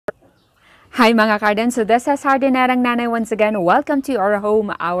Hi mga garden, so this is Hardinerang Nanay once again. Welcome to our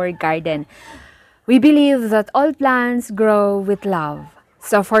home, our garden. We believe that all plants grow with love.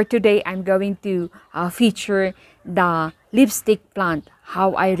 So for today, I'm going to feature the lipstick plant.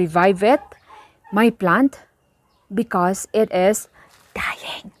 How I revive it, my plant, because it is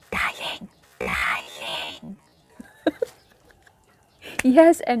dying.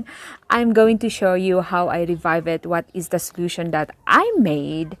 Yes, and I'm going to show you how I revive it, what is the solution that I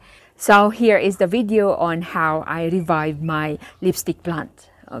made. So here is the video on how I revive my lipstick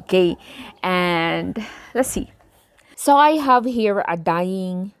plant. Okay, and let's see. So I have here a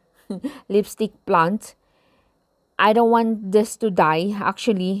dying lipstick plant. I don't want this to die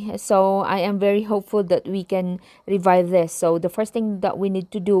actually, so I am very hopeful that we can revive this. So the first thing that we need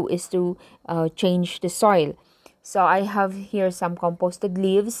to do is to change the soil. So I have here some composted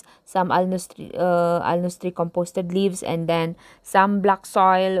leaves, some alnus tree composted leaves, and then some black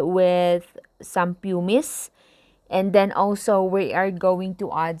soil with some pumice. And then also we are going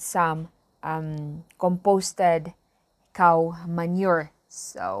to add some composted cow manure.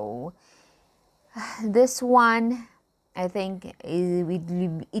 So this one, I think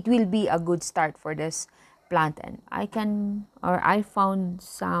it will be a good start for this plant. And I found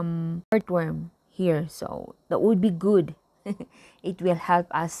some earthworm here, so that would be good. It will help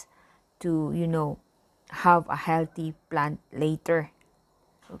us to, have a healthy plant later.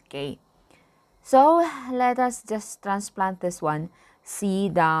 Okay, so let us just transplant this one. See,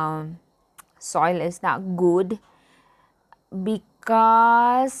 the soil is not good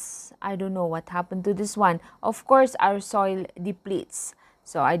because I don't know what happened to this one. Of course, our soil depletes.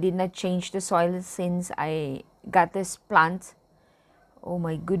 So I did not change the soil since I got this plant. Oh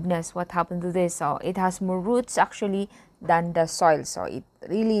my goodness, what happened to this? So it has more roots actually than the soil. So it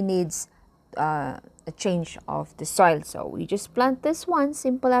really needs a change of the soil. So we just plant this one,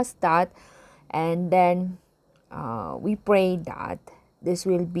 simple as that. And then we pray that this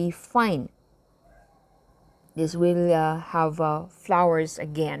will be fine. This will have flowers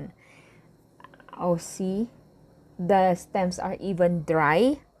again. Oh, see, the stems are even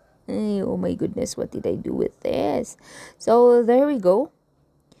dry. Oh my goodness, what did I do with this? So there we go.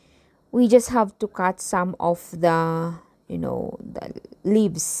 We just have to cut some of the, the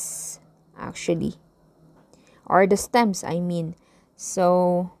leaves actually, or the stems, I mean.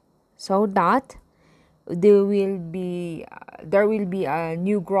 So that there will be a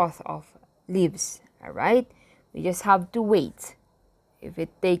new growth of leaves. All right. We just have to wait. If it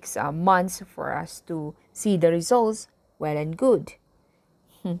takes months for us to see the results, well and good.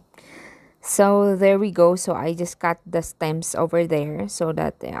 So there we go. So I just cut the stems over there so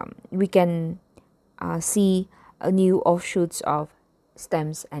that we can see a new offshoots of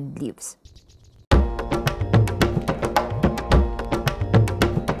stems and leaves.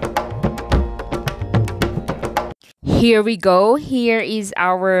 Here we go. Here is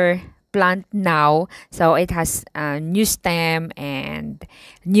our plant now. So it has a new stem and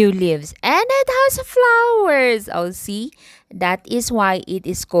new leaves, and it has flowers. Oh, see, that is why it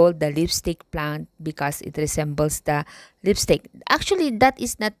is called the lipstick plant, because it resembles the lipstick. Actually, that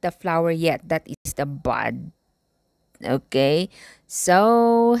is not the flower yet, that is the bud. Okay,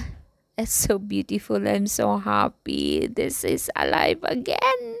 so it's so beautiful. I'm so happy this is alive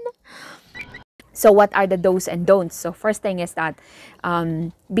again. So what are the do's and don'ts? So first thing is that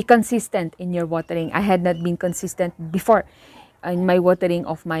be consistent in your watering. I had not been consistent before in my watering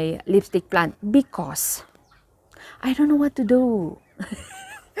of my lipstick plant because I don't know what to do.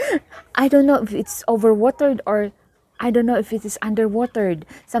 I don't know if it's overwatered or I don't know if it is underwatered.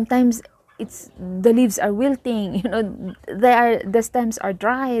 Sometimes the leaves are wilting, the stems are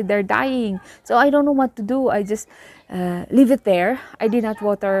dry, they're dying. So I don't know what to do. I just leave it there. I did not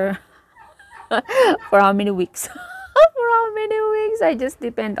water for how many weeks? For how many weeks? I just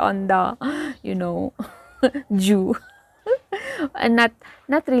depend on the, dew. And not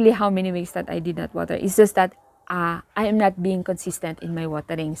really how many weeks that I did not water. It's just that I am not being consistent in my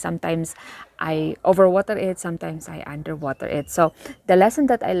watering. Sometimes I overwater it, sometimes I underwater it. So the lesson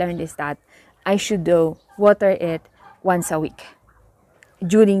that I learned is that I should water it once a week.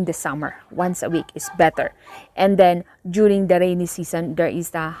 During the summer, once a week is better. And then during the rainy season, there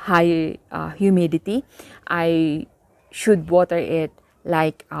is the high humidity. I should water it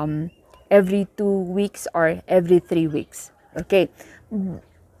like every 2 weeks or every 3 weeks. Okay.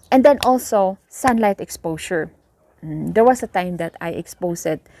 And then also sunlight exposure. There was a time that I exposed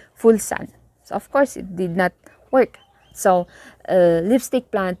it full sun. So of course it did not work. So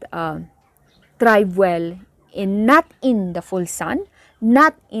lipstick plant thrive well not in the full sun,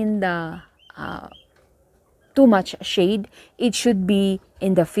 not in the too much shade. It should be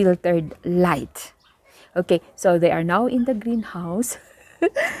in the filtered light. Okay, so they are now in the greenhouse,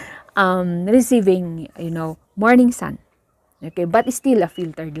 receiving, morning sun. Okay, but it's still a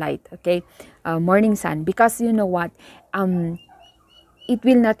filtered light. Okay, morning sun, because you know what, it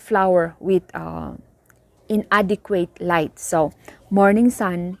will not flower with inadequate light. So morning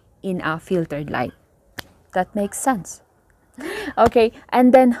sun in a filtered light. That makes sense. Okay,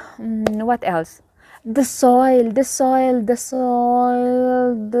 and then what else? The soil, the soil, the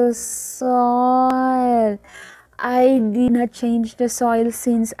soil, the soil. I did not change the soil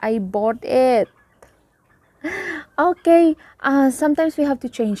since I bought it. Okay, sometimes we have to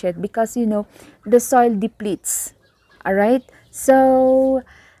change it because the soil depletes. All right, so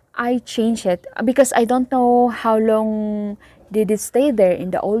I change it because I don't know how long did it stay there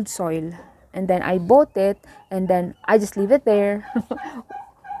in the old soil, and then I bought it, and then I just leave it there.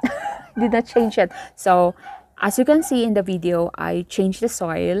 Did not change it. So as you can see in the video, I changed the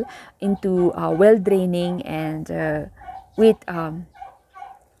soil into well draining and with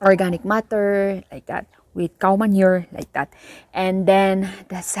organic matter, like that, with cow manure, like that, and then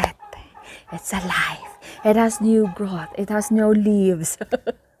that's it. It's alive. It has new growth. It has no leaves.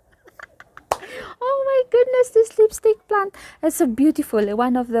 Oh my goodness, this lipstick plant. It's so beautiful.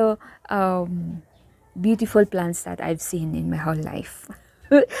 One of the beautiful plants that I've seen in my whole life.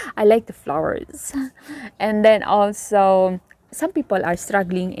 I like the flowers. And then also, some people are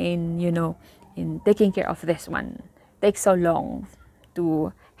struggling in taking care of this one. It takes so long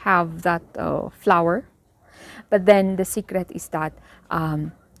to have that flower. But then the secret is that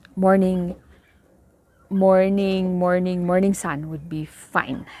morning sun would be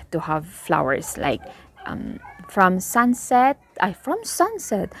fine to have flowers, like from sunset,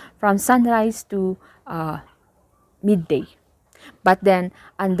 from sunrise to midday, but then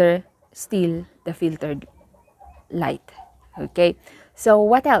under still the filtered light. Okay, so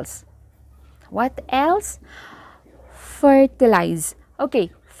what else? Fertilize.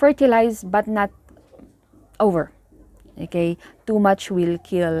 Okay, fertilize, but not over. Okay, too much will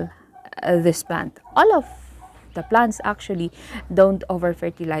kill this plant. All of the plants actually don't over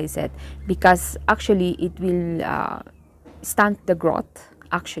fertilize it, because actually it will stunt the growth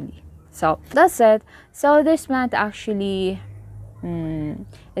actually. So that's it. So this plant actually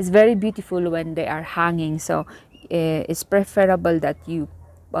is very beautiful when they are hanging. So it's preferable that you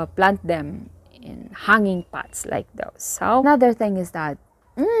plant them in hanging pots like those. So another thing is that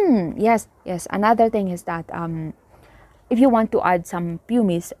another thing is that if you want to add some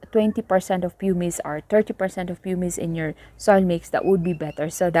pumice, 20% of pumice or 30% of pumice in your soil mix, that would be better,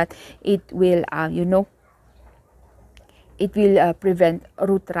 so that it will prevent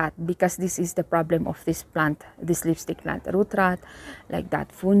root rot, because this is the problem of this plant, this lipstick plant. Root rot, like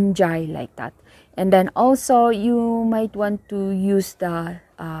that, fungi, like that. And then also you might want to use the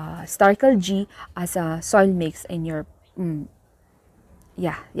Starkle G as a soil mix in your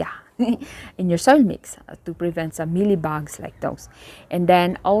in your soil mix to prevent some mealybugs like those. And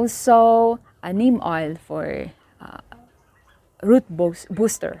then also a neem oil for growth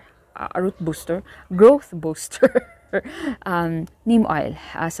booster, neem oil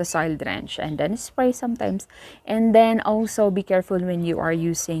as a soil drench, and then spray sometimes. And then also be careful when you are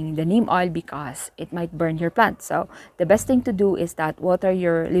using the neem oil, because it might burn your plant. So the best thing to do is that water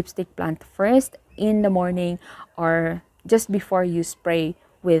your lipstick plant first in the morning, or just before you spray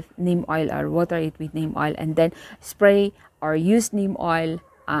with neem oil, or water it with neem oil, and then spray or use neem oil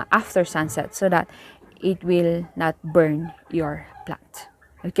after sunset, so that it will not burn your plant.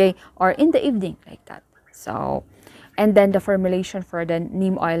 Okay, or in the evening, like that. So, and then the formulation for the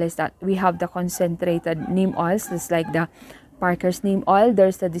neem oil is that we have the concentrated neem oils, just like the Parker's neem oil.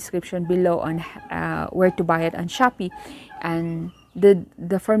 There's the description below on where to buy it on Shopee, and the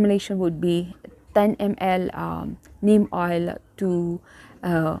formulation would be 10 ml neem oil to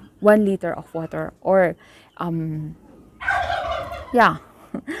 1 liter of water, or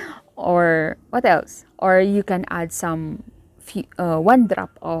or what else? Or you can add some 1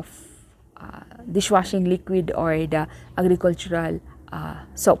 drop of dishwashing liquid, or the agricultural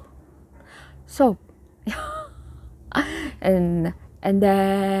soap. and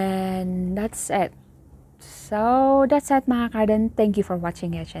then that's it. So that's it, mga garden. Thank you for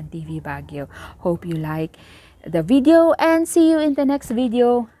watching HNTV Baguio. Hope you like the video, and see you in the next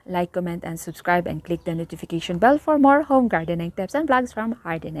video. Like, comment, and subscribe, and click the notification bell for more home gardening tips and vlogs from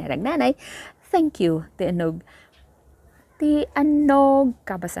Hardinerang Nanay. Thank you. Ti Anog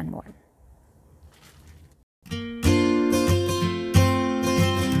Kabasanmuan.